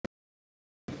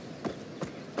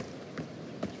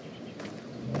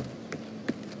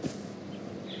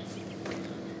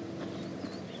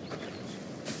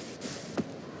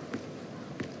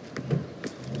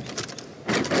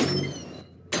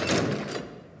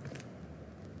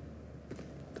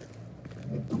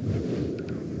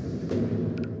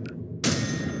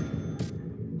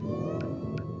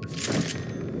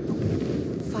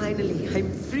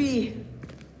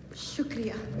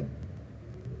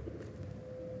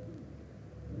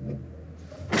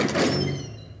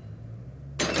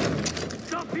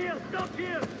here! Stop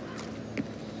here!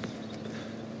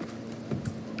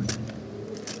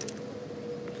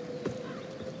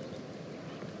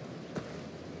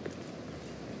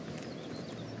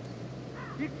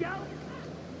 Get out!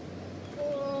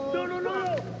 No, no, no!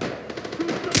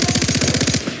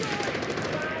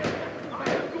 I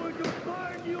am going to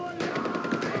burn you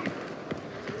alive!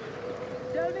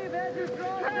 Tell me where to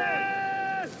throw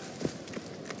them!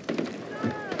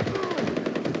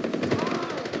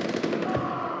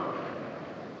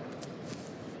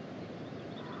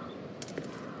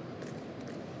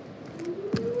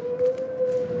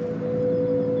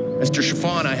 Mr.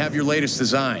 Chiffon, I have your latest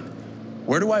design.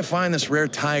 Where do I find this rare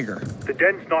tiger? The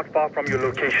den's not far from your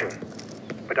location,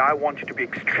 but I want you to be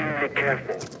extremely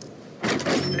careful.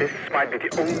 This might be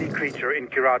the only creature in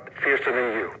Kyrat fiercer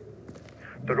than you.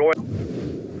 The royal...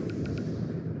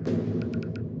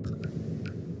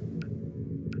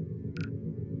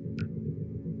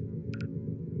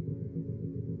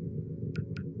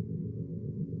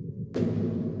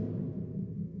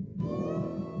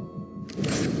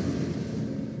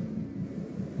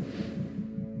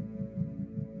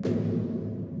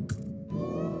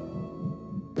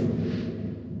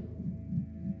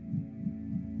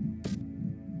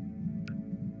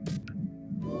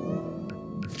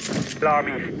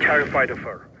 army is terrified of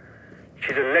her.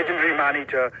 She's a legendary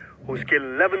man-eater who's killed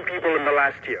 11 people in the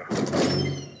last year.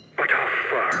 But her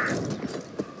fur...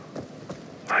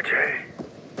 Ajay,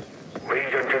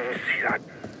 wait until you see that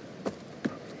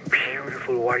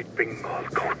beautiful white Bengal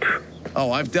coat.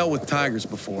 Oh, I've dealt with tigers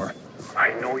before.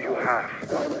 I know you have.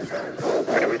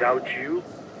 But without you,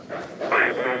 I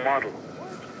have no model.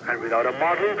 And without a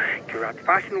model, Kyrat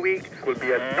Fashion Week will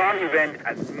be a non-event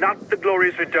and not the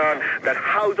glorious return that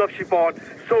House of Chiffon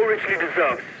so richly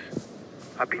deserves.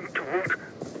 I've been told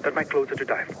that my clothes are to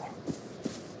die for.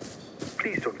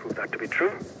 Please don't prove that to be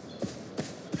true.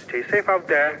 Stay safe out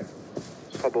there,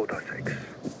 for both our sakes.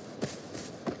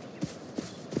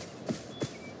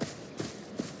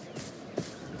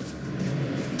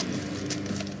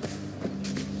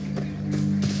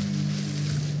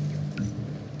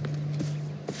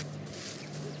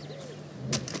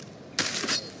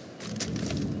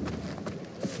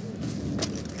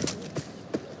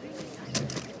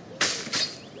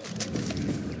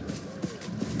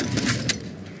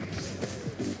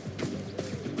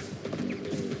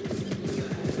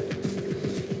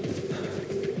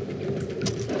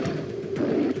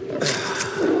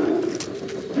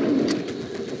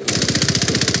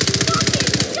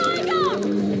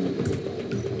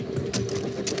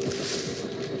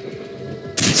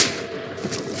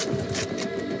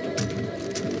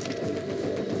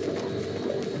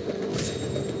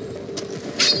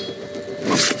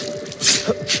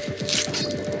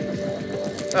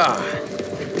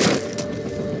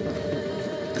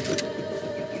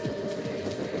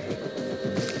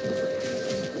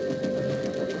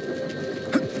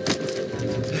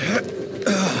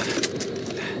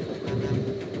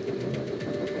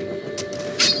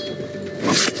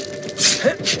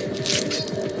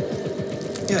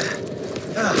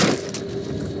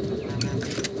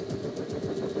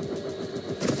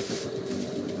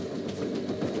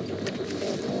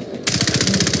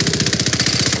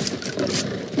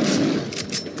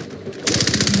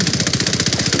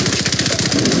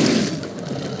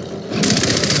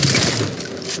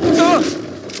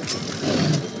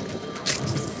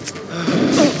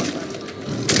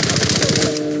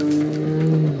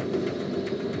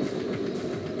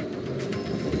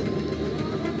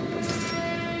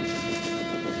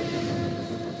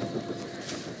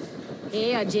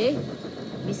 Hey, Ajay.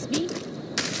 Miss me?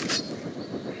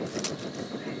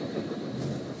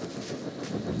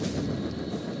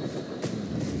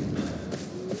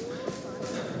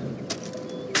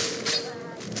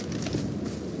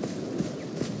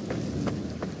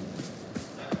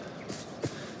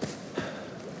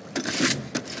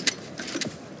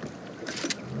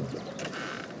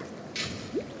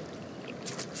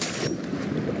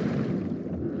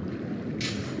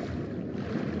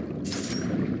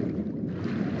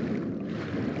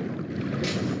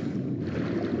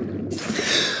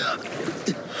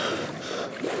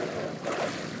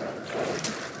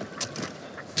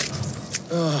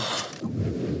 Ugh.